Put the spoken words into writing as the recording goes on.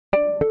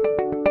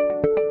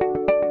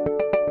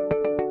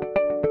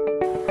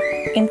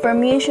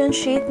Information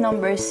sheet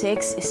number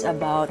 6 is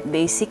about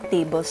basic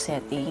table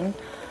setting.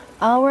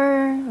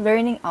 Our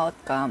learning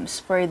outcomes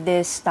for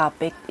this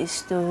topic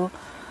is to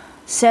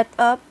set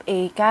up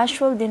a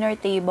casual dinner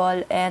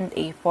table and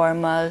a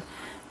formal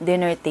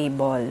dinner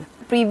table.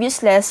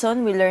 Previous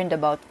lesson, we learned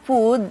about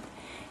food,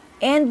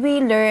 and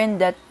we learned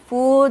that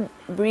food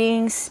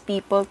brings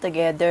people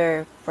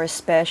together for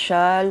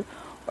special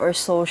or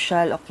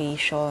social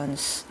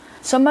occasions.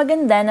 So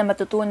maganda na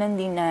matutunan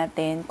din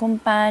natin kung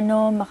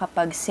paano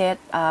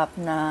makapag-set up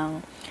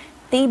ng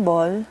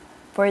table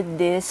for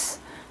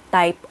this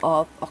type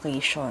of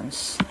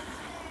occasions.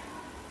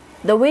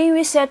 The way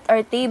we set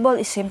our table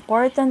is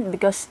important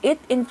because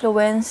it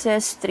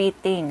influences 3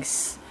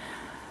 things.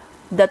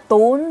 The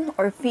tone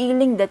or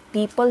feeling that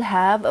people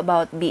have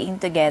about being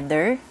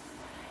together.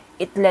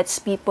 It lets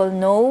people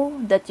know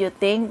that you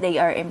think they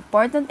are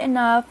important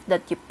enough,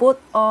 that you put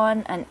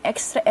on an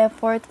extra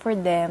effort for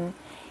them,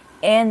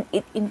 and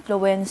it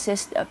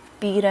influences the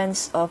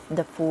appearance of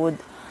the food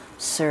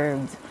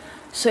served.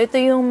 So ito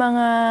yung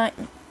mga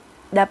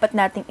dapat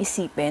nating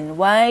isipin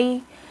why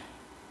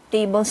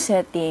table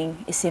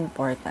setting is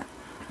important.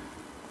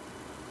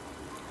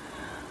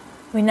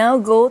 We now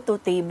go to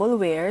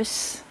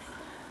tablewares.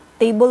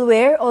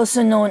 Tableware,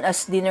 also known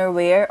as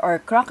dinnerware or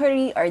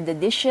crockery, are the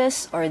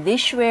dishes or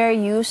dishware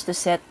used to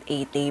set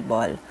a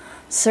table,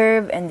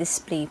 serve, and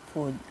display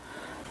food.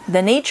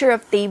 The nature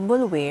of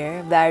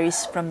tableware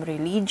varies from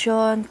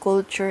religion,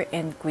 culture,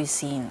 and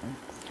cuisine.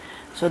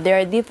 So there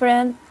are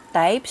different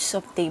types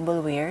of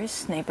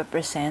tablewares na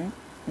ipapresent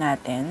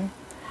natin.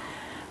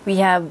 We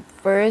have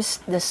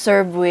first the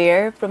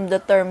serveware, from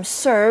the term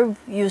serve,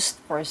 used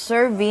for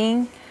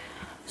serving.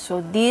 So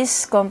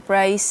this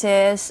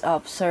comprises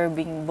of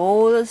serving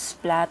bowls,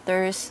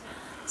 platters,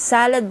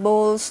 salad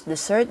bowls,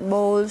 dessert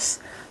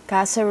bowls,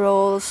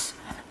 casseroles,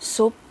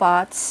 soup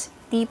pots,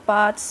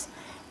 teapots,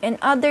 and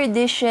other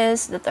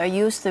dishes that are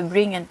used to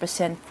bring and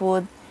present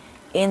food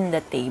in the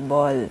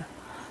table.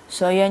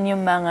 So yan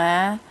yung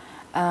mga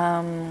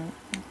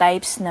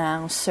types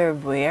ng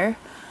serveware.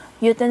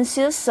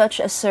 Utensils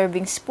such as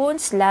serving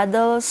spoons,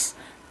 ladles,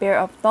 pair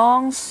of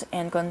tongs,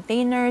 and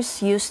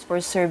containers used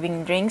for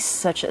serving drinks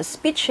such as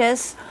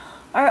pitchers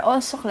are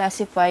also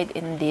classified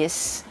in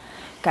this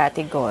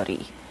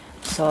category.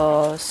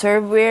 So,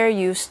 serveware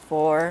used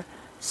for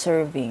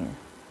serving.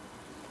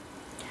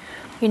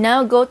 We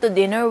now go to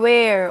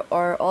dinnerware,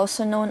 or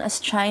also known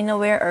as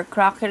chinaware or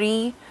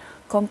crockery,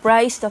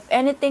 comprised of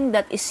anything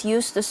that is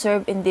used to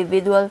serve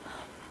individual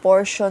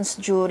portions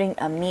during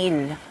a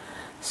meal.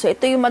 So,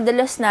 ito yung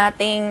madalas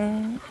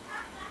nating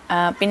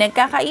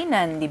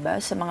pinagkakainan, di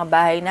ba? Sa mga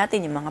bahay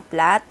natin, yung mga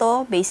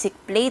plato, basic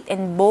plate,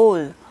 and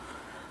bowl.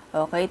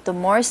 Okay, to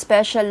more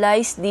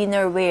specialized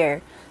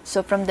dinnerware.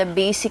 So, from the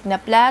basic na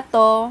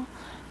plato,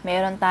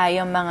 meron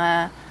tayong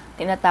mga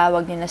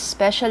tinatawag din na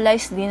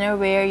specialized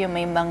dinnerware, yung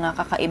may mga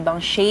kakaibang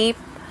shape,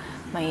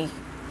 may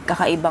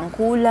kakaibang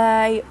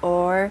kulay,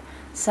 or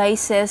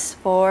sizes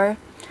for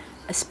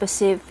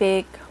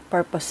specific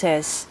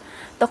purposes.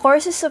 The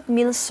courses of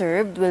meals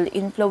served will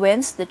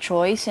influence the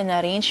choice and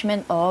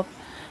arrangement of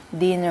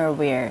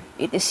dinnerware.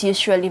 It is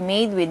usually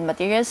made with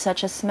materials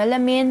such as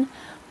melamine,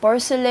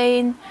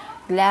 porcelain,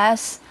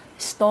 glass,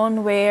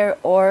 stoneware,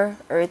 or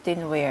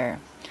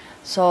earthenware.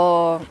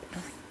 So,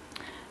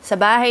 sa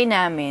bahay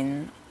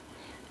namin,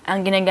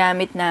 ang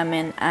ginagamit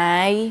namin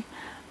ay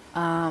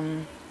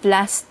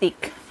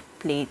plastic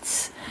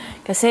plates.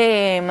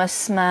 Kasi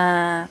mas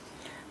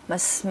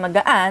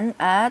magaan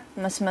at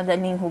mas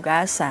madaling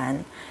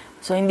hugasan.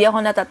 So, hindi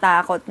ako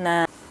natatakot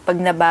na pag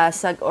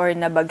nabasag or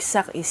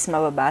nabagsak is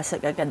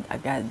mababasag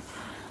agad-agad.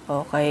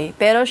 Okay?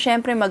 Pero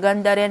syempre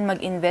maganda rin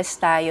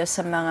mag-invest tayo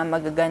sa mga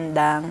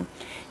magagandang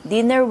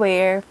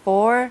dinnerware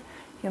for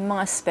yung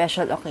mga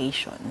special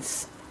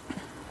occasions.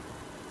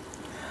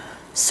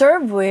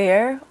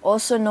 Serveware,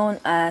 also known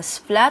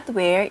as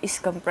flatware, is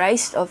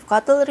comprised of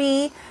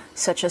cutlery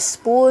such as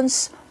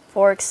spoons,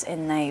 forks,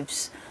 and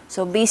knives.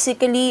 So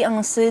basically,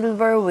 ang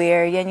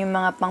silverware, yan yung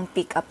mga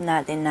pang-pick up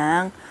natin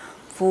ng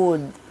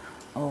food.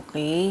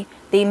 Okay?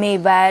 They may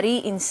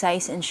vary in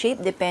size and shape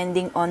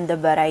depending on the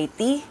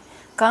variety.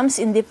 Comes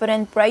in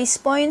different price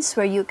points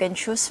where you can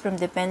choose from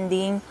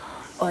depending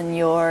on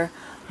your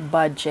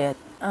budget.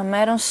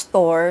 Mayroong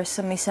store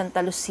sa may Santa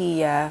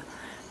Lucia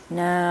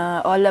na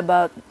all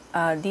about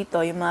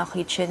dito yung mga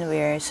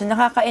kitchenware. So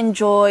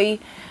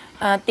nakaka-enjoy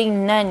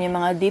tingnan yung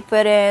mga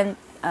different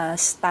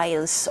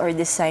styles or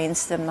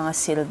designs ng mga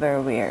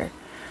silverware.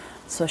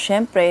 So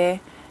syempre,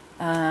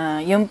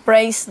 yung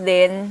price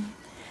din,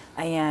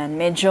 ayan,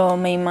 medyo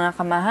may mga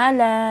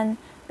kamahalan,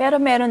 pero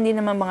meron din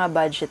naman mga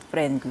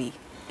budget-friendly.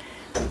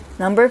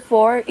 Number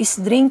 4 is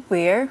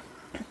drinkware,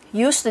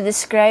 used to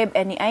describe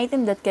any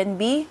item that can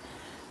be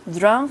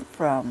drunk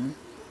from.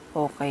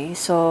 Okay,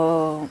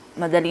 so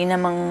madali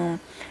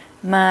namang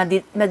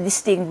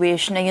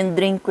ma-distinguish na yung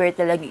drinkware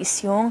talaga is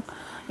yung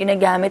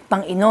ginagamit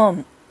pang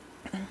inom.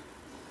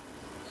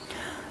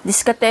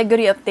 This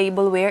category of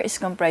tableware is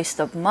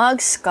comprised of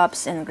mugs,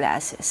 cups, and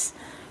glasses.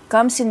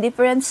 comes in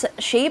different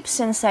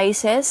shapes and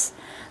sizes.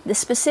 The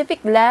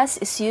specific glass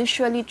is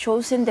usually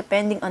chosen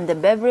depending on the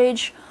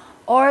beverage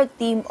or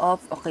theme of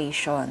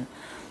occasion.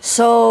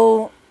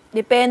 So,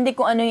 depende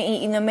kung ano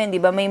yung iinumin, 'di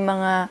ba?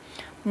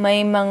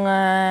 May mga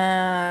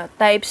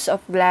types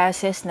of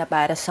glasses na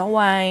para sa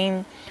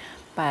wine,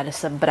 para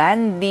sa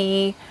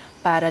brandy,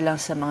 para lang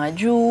sa mga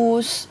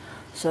juice.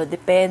 So,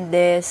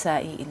 depende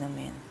sa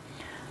iinumin.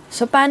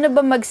 So, paano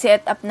ba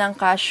mag-set up ng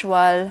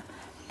casual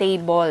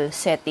table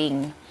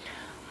setting?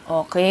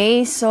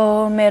 Okay,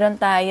 so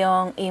meron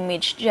tayong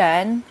image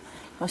dyan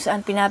kung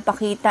saan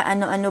pinapakita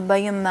ano-ano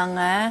ba yung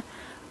mga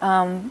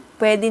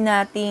pwede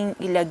nating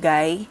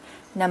ilagay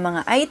na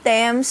mga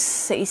items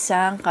sa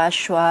isang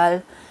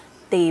casual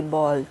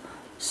table.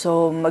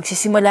 So,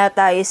 magsisimula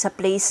tayo sa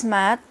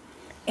placemat,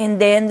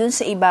 and then dun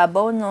sa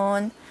ibabaw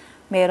nun,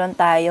 meron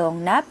tayong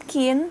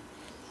napkin.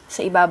 Sa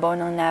ibabaw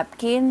ng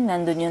napkin,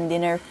 nandun yung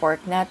dinner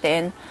fork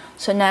natin.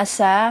 So,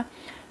 nasa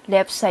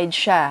left side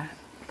siya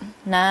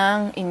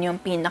ng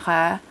inyong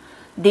pinaka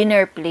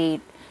dinner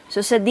plate. So,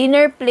 sa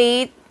dinner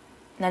plate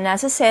na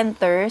nasa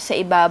center, sa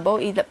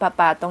ibabaw,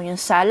 ipapatong yung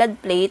salad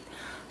plate.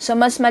 So,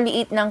 mas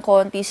maliit ng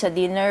konti sa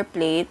dinner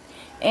plate.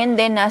 And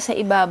then, nasa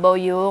ibabaw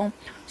yung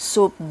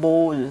soup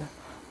bowl.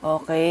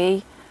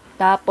 Okay?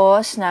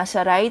 Tapos,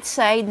 nasa right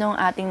side ng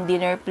ating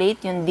dinner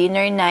plate, yung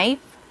dinner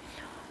knife.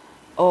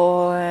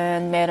 O,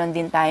 meron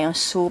din tayong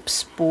soup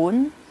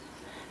spoon.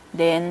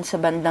 Then, sa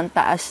bandang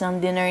taas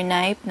ng dinner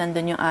knife,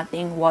 nandun yung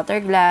ating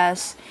water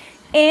glass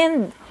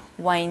and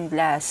wine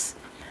glass.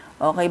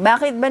 Okay,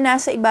 bakit ba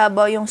nasa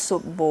ibabaw yung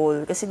soup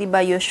bowl? Kasi diba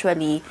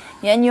usually,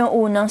 yan yung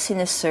unang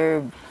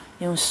sineserve.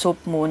 Yung soup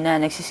muna.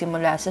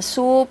 Nagsisimula sa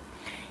soup.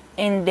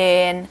 And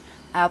then,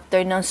 after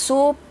ng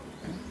soup,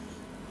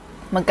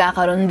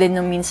 magkakaroon din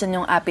ng minsan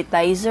yung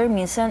appetizer.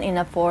 Minsan in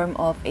a form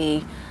of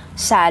a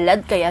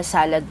salad, kaya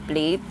salad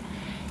plate.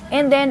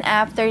 And then,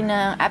 after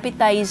ng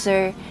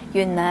appetizer,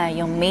 yun na,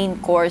 yung main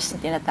course na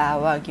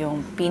tinatawag,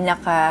 yung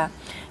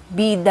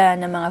pinaka-bida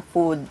na mga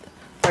food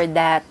for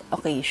that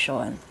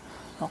occasion.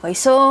 Okay,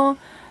 so,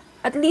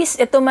 at least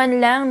ito man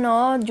lang,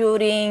 no,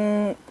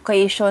 during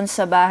occasion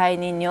sa bahay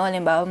ninyo,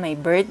 halimbawa may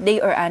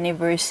birthday or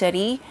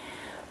anniversary,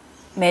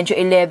 medyo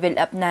i-level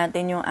up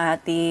natin yung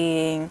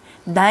ating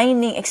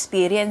dining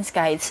experience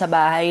kahit sa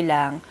bahay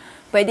lang.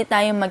 Pwede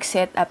tayong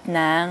mag-set up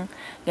ng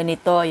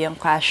ganito, yung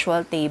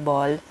casual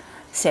table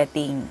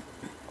setting.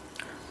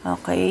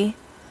 Okay?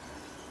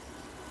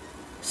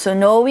 So,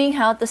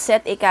 knowing how to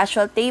set a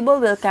casual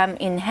table will come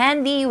in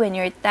handy when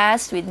you're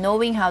tasked with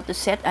knowing how to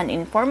set an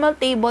informal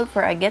table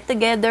for a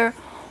get-together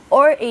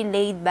or a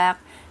laid-back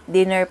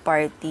dinner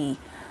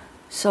party.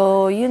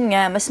 So, yun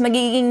nga, mas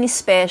magiging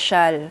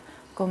special,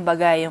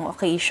 kumbaga, yung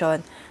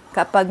occasion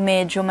kapag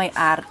medyo may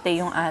arte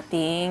yung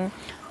ating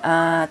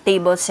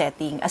table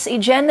setting. As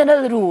a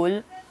general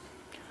rule,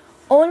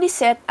 only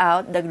set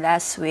out the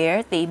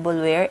glassware,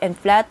 tableware, and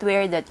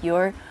flatware that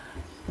you're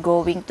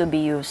going to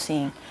be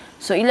using.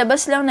 So,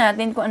 ilabas lang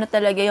natin kung ano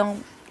talaga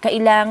yung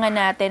kailangan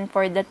natin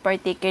for that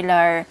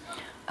particular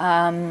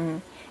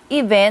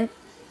event.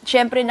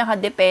 Siyempre,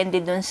 nakadepende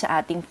dun sa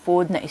ating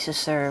food na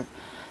isi-serve.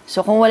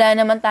 So, kung wala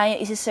naman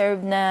tayong isi-serve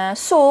na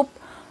soup,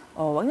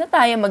 wag na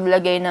tayo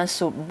maglagay ng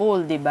soup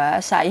bowl, di ba?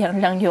 Sayang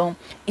lang yung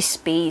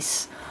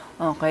space.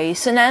 Okay?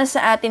 So,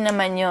 nasa atin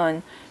naman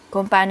yon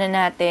kung paano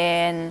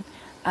natin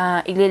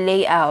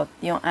i-layout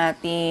yung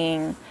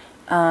ating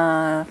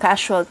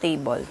casual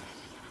table.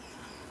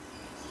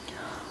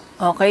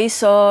 Okay,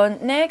 so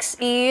next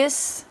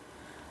is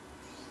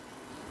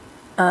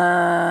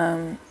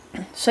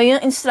so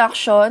yung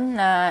instruction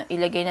na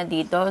ilagay na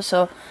dito.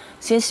 So,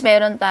 since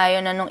meron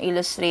tayo na nung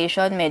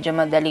illustration, medyo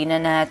madali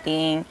na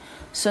nating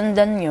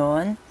sundan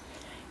yun.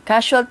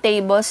 Casual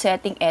table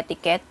setting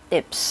etiquette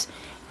tips.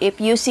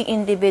 If using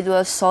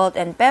individual salt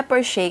and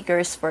pepper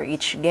shakers for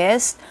each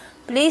guest,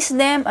 place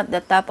them at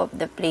the top of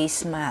the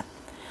placemat.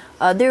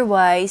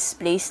 Otherwise,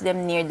 place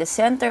them near the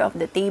center of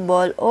the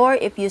table, or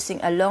if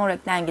using a long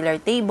rectangular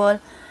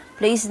table,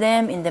 place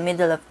them in the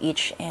middle of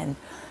each end.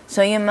 So,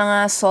 yung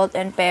mga salt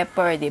and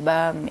pepper, di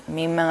ba?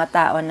 May mga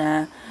tao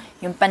na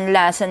yung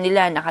panlasa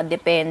nila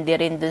nakadepende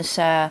rin dun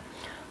sa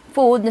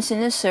food na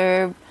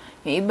sinaserve.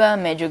 Yung iba,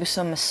 medyo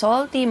gusto mas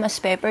salty,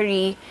 mas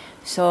peppery.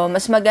 So,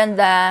 mas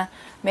maganda,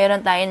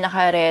 meron tayong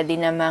naka-ready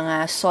na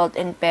mga salt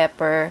and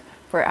pepper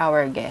for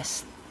our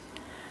guests.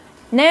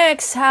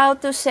 Next, how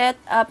to set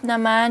up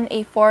naman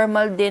a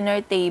formal dinner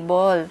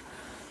table.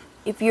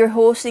 If you're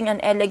hosting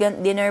an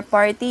elegant dinner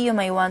party, you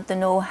may want to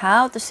know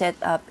how to set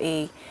up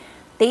a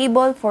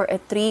table for a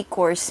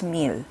 3-course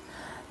meal.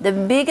 The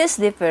biggest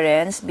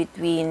difference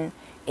between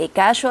a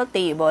casual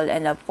table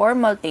and a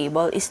formal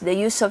table is the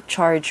use of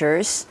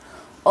chargers,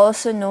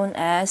 also known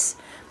as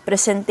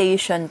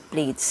presentation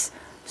plates.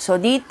 So,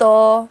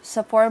 dito,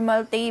 sa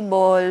formal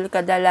table,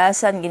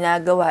 kadalasan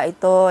ginagawa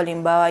ito,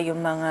 halimbawa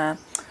yung mga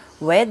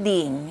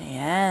wedding,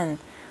 ayan,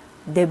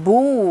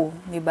 debut,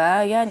 di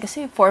ba? Yan,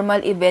 kasi formal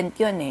event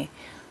yun eh.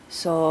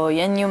 So,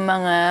 yan yung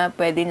mga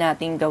pwede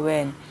nating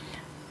gawin.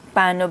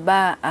 Paano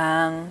ba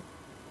ang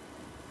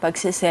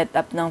pagsiset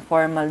up ng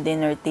formal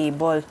dinner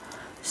table.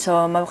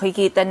 So,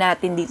 makikita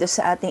natin dito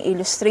sa ating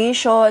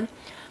illustration,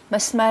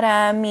 mas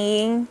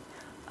maraming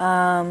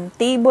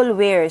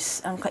tablewares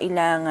ang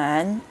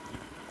kailangan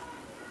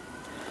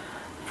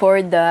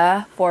for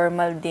the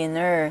formal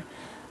dinner.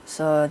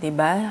 So, 'di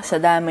ba? Sa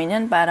dami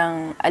niyan,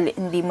 parang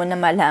hindi mo na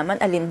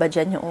malaman alin ba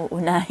diyan yung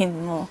uunahin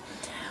mo.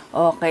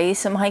 Okay,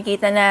 so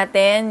makikita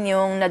natin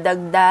yung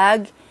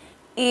nadagdag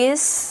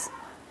is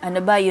ano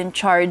ba, yung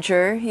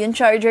charger. Yung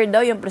charger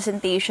daw, yung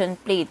presentation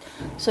plate.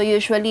 So,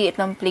 usually,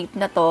 itong plate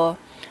na to,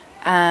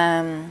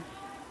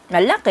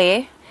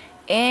 malaki.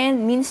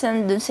 And,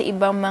 minsan, dun sa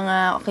ibang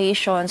mga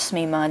occasions,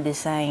 may mga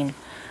design.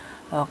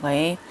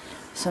 Okay?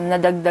 So,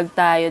 nadagdag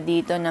tayo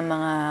dito ng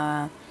mga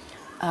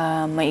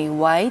may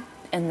white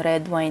and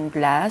red wine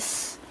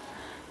glass.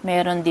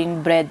 Meron ding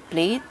bread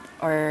plate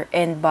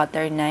and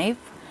butter knife.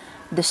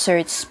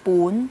 Dessert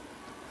spoon.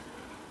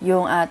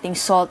 Yung ating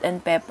salt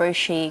and pepper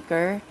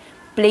shaker.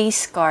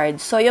 Place card.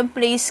 So, yung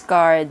place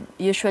card,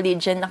 usually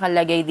dyan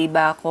nakalagay,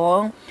 diba,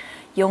 kung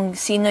yung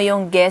sino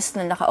yung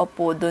guest na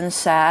nakaupo dun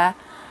sa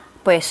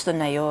pwesto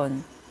na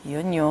yon.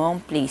 Yun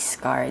yung place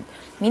card.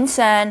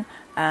 Minsan,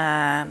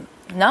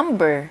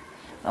 number.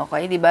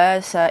 Okay, diba?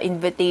 Sa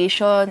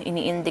invitation,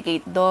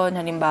 ini-indicate doon,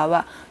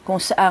 halimbawa, kung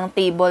saang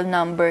table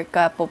number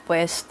ka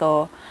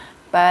pupwesto,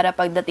 para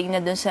pagdating na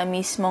dun sa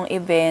mismong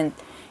event,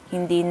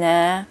 hindi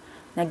na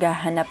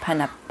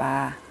naghahanap-hanap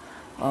pa.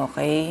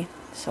 Okay?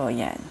 So,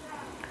 yan.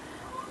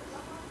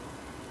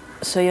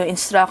 So, yung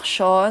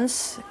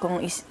instructions,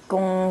 kung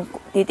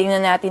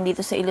titingnan natin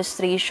dito sa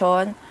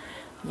illustration,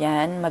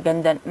 yan,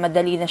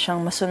 madali na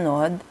siyang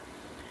masunod.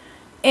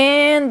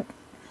 And,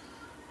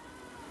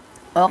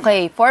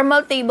 okay,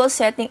 formal table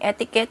setting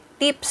etiquette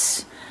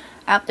tips.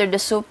 After the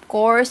soup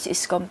course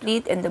is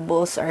complete and the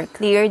bowls are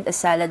cleared, a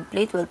salad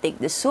plate will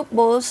take the soup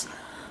bowls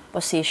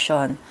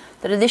position.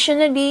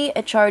 Traditionally,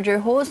 a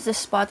charger holds the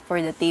spot for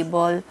the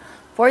table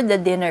for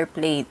the dinner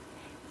plate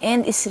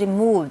and is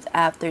removed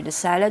after the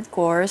salad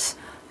course,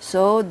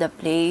 so the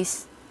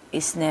place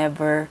is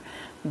never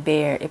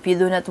bare. If you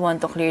do not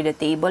want to clear the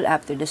table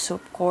after the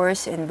soup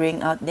course and bring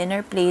out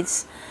dinner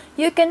plates,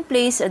 you can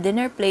place a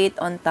dinner plate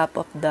on top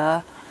of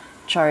the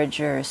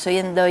charger. So,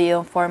 yun daw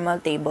yung formal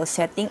table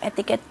setting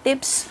etiquette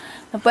tips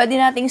na pwede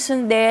nating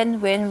sundin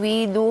when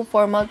we do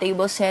formal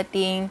table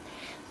setting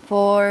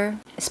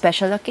for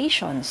special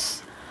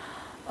occasions.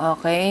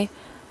 Okay?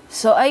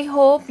 So, I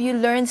hope you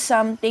learned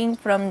something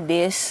from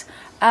this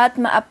at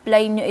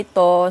ma-apply nyo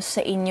ito sa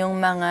inyong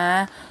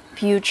mga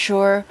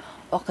future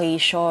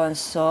occasions.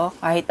 So,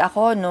 kahit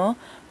ako, no,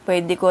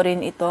 pwede ko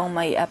rin itong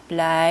may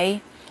apply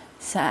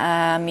sa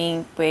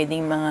aming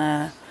pwedeng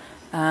mga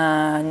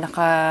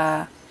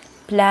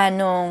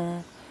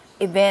nakaplanong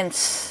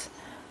events.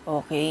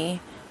 Okay?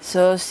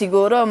 So,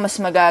 siguro, mas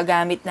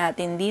magagamit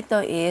natin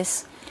dito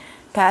is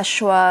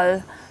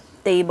casual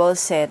table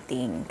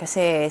setting.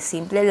 Kasi,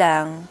 simple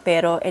lang,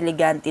 pero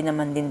elegante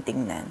naman din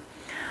tingnan.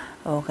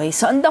 Okay,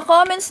 so in the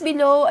comments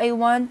below, I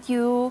want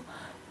you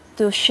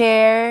to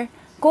share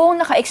kung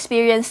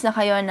naka-experience na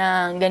kayo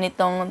ng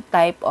ganitong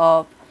type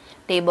of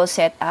table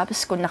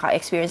setups, kung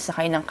naka-experience na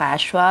kayo ng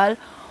casual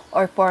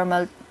or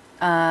formal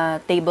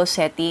table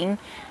setting,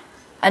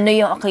 ano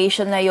yung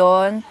occasion na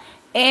yon,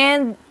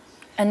 and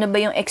ano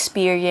ba yung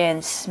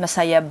experience?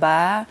 Masaya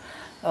ba?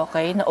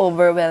 Okay,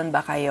 na-overwhelm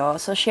ba kayo?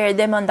 So, share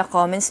them on the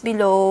comments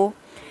below.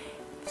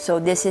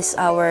 So, this is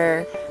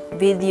our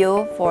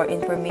video for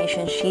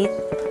information sheet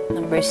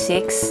number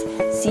 6.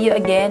 See you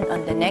again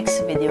on the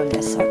next video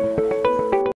lesson.